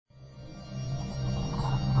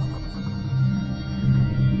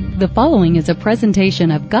The following is a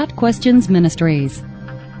presentation of Got Questions Ministries.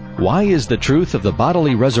 Why is the truth of the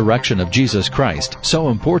bodily resurrection of Jesus Christ so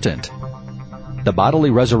important? The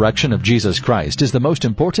bodily resurrection of Jesus Christ is the most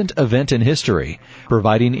important event in history,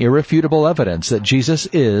 providing irrefutable evidence that Jesus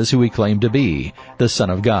is who he claimed to be, the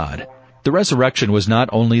Son of God. The resurrection was not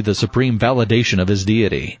only the supreme validation of his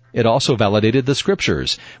deity, it also validated the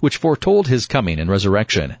Scriptures, which foretold his coming and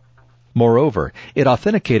resurrection. Moreover, it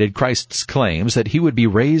authenticated Christ's claims that he would be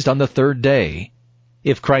raised on the third day.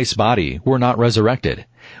 If Christ's body were not resurrected,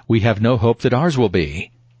 we have no hope that ours will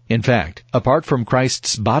be. In fact, apart from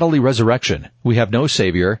Christ's bodily resurrection, we have no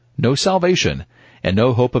Savior, no salvation, and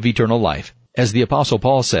no hope of eternal life. As the Apostle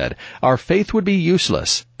Paul said, our faith would be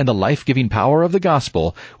useless, and the life-giving power of the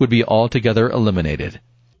gospel would be altogether eliminated.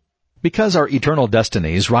 Because our eternal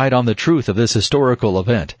destinies ride on the truth of this historical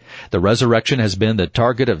event, the resurrection has been the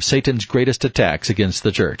target of Satan's greatest attacks against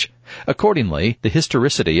the church. Accordingly, the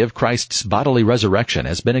historicity of Christ's bodily resurrection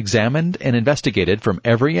has been examined and investigated from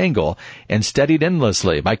every angle and studied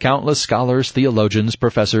endlessly by countless scholars, theologians,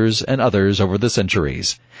 professors, and others over the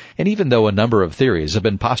centuries. And even though a number of theories have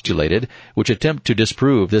been postulated which attempt to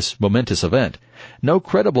disprove this momentous event, no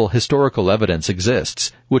credible historical evidence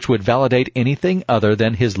exists which would validate anything other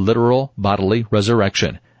than his literal bodily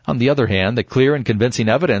resurrection. On the other hand, the clear and convincing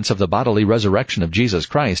evidence of the bodily resurrection of Jesus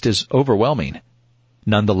Christ is overwhelming.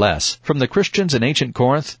 Nonetheless, from the Christians in ancient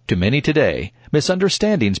Corinth to many today,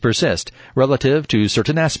 misunderstandings persist relative to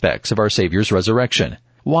certain aspects of our Savior's resurrection.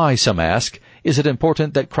 Why, some ask, is it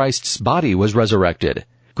important that Christ's body was resurrected?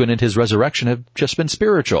 Couldn't his resurrection have just been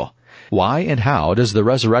spiritual? Why and how does the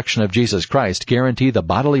resurrection of Jesus Christ guarantee the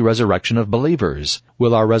bodily resurrection of believers?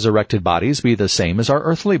 Will our resurrected bodies be the same as our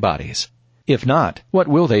earthly bodies? If not, what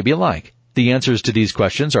will they be like? The answers to these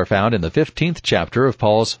questions are found in the 15th chapter of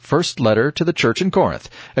Paul's first letter to the church in Corinth,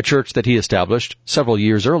 a church that he established several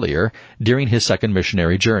years earlier during his second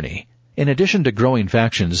missionary journey. In addition to growing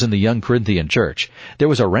factions in the young Corinthian church, there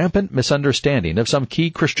was a rampant misunderstanding of some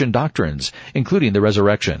key Christian doctrines, including the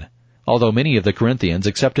resurrection. Although many of the Corinthians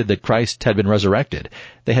accepted that Christ had been resurrected,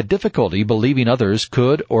 they had difficulty believing others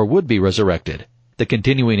could or would be resurrected. The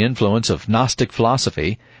continuing influence of Gnostic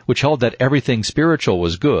philosophy, which held that everything spiritual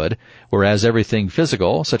was good, whereas everything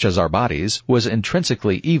physical, such as our bodies, was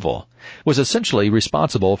intrinsically evil, was essentially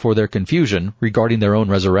responsible for their confusion regarding their own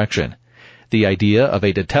resurrection. The idea of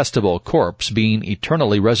a detestable corpse being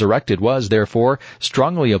eternally resurrected was, therefore,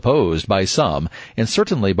 strongly opposed by some, and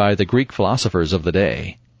certainly by the Greek philosophers of the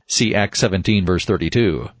day. See Acts 17, verse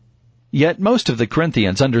 32. Yet most of the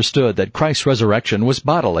Corinthians understood that Christ's resurrection was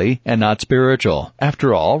bodily and not spiritual.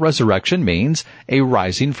 After all, resurrection means a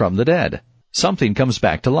rising from the dead. Something comes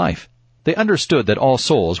back to life. They understood that all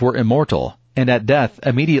souls were immortal, and at death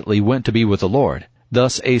immediately went to be with the Lord.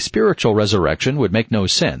 Thus, a spiritual resurrection would make no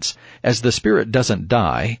sense, as the spirit doesn't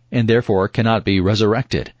die, and therefore cannot be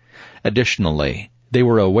resurrected. Additionally, they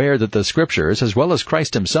were aware that the Scriptures, as well as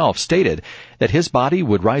Christ himself, stated that his body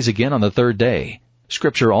would rise again on the third day.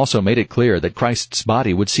 Scripture also made it clear that Christ's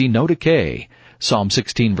body would see no decay, Psalm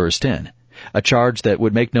 16, verse 10, a charge that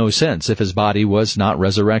would make no sense if his body was not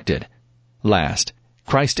resurrected. Last,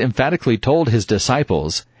 Christ emphatically told his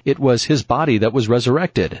disciples it was his body that was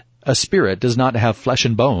resurrected. A spirit does not have flesh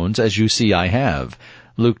and bones, as you see I have,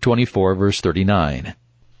 Luke 24, verse 39.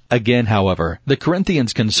 Again, however, the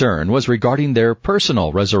Corinthians' concern was regarding their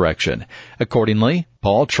personal resurrection. Accordingly,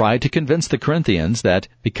 Paul tried to convince the Corinthians that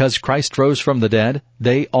because Christ rose from the dead,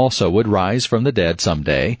 they also would rise from the dead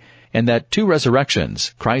someday, and that two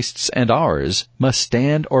resurrections, Christ's and ours, must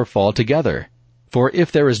stand or fall together. For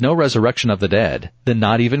if there is no resurrection of the dead, then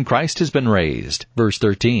not even Christ has been raised. Verse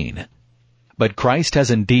 13. But Christ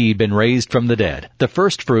has indeed been raised from the dead, the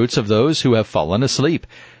firstfruits of those who have fallen asleep.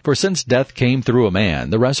 For since death came through a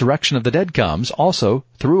man, the resurrection of the dead comes also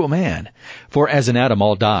through a man. For as in Adam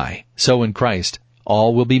all die, so in Christ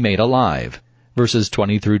all will be made alive. Verses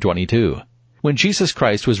 20 through 22. When Jesus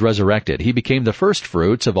Christ was resurrected, he became the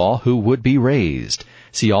firstfruits of all who would be raised.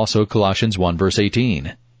 See also Colossians 1, verse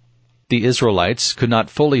 18. The Israelites could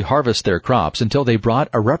not fully harvest their crops until they brought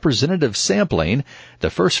a representative sampling,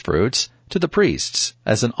 the firstfruits, to the priests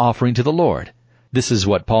as an offering to the Lord. This is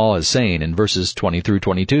what Paul is saying in verses 20 through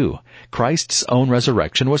 22. Christ's own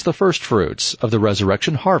resurrection was the firstfruits of the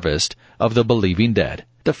resurrection harvest of the believing dead.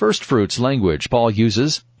 The firstfruits language Paul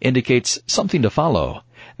uses indicates something to follow,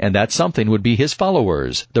 and that something would be his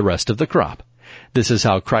followers, the rest of the crop. This is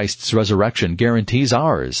how Christ's resurrection guarantees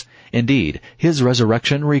ours. Indeed, his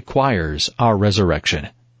resurrection requires our resurrection.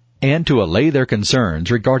 and to allay their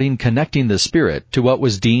concerns regarding connecting the spirit to what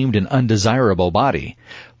was deemed an undesirable body,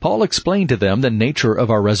 Paul explained to them the nature of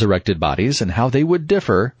our resurrected bodies and how they would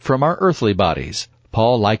differ from our earthly bodies.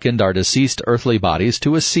 Paul likened our deceased earthly bodies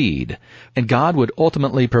to a seed, and God would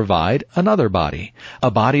ultimately provide another body, a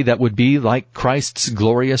body that would be like Christ's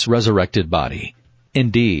glorious resurrected body.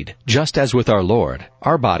 Indeed, just as with our Lord,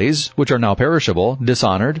 our bodies, which are now perishable,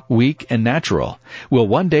 dishonored, weak, and natural, will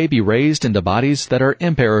one day be raised into bodies that are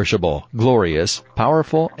imperishable, glorious,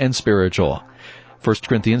 powerful, and spiritual. 1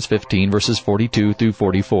 Corinthians 15 verses 42 through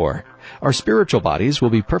 44. Our spiritual bodies will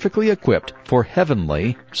be perfectly equipped for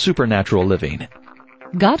heavenly, supernatural living.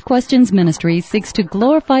 Got Questions Ministry seeks to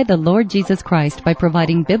glorify the Lord Jesus Christ by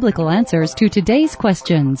providing biblical answers to today's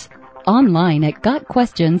questions. Online at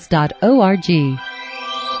gotquestions.org.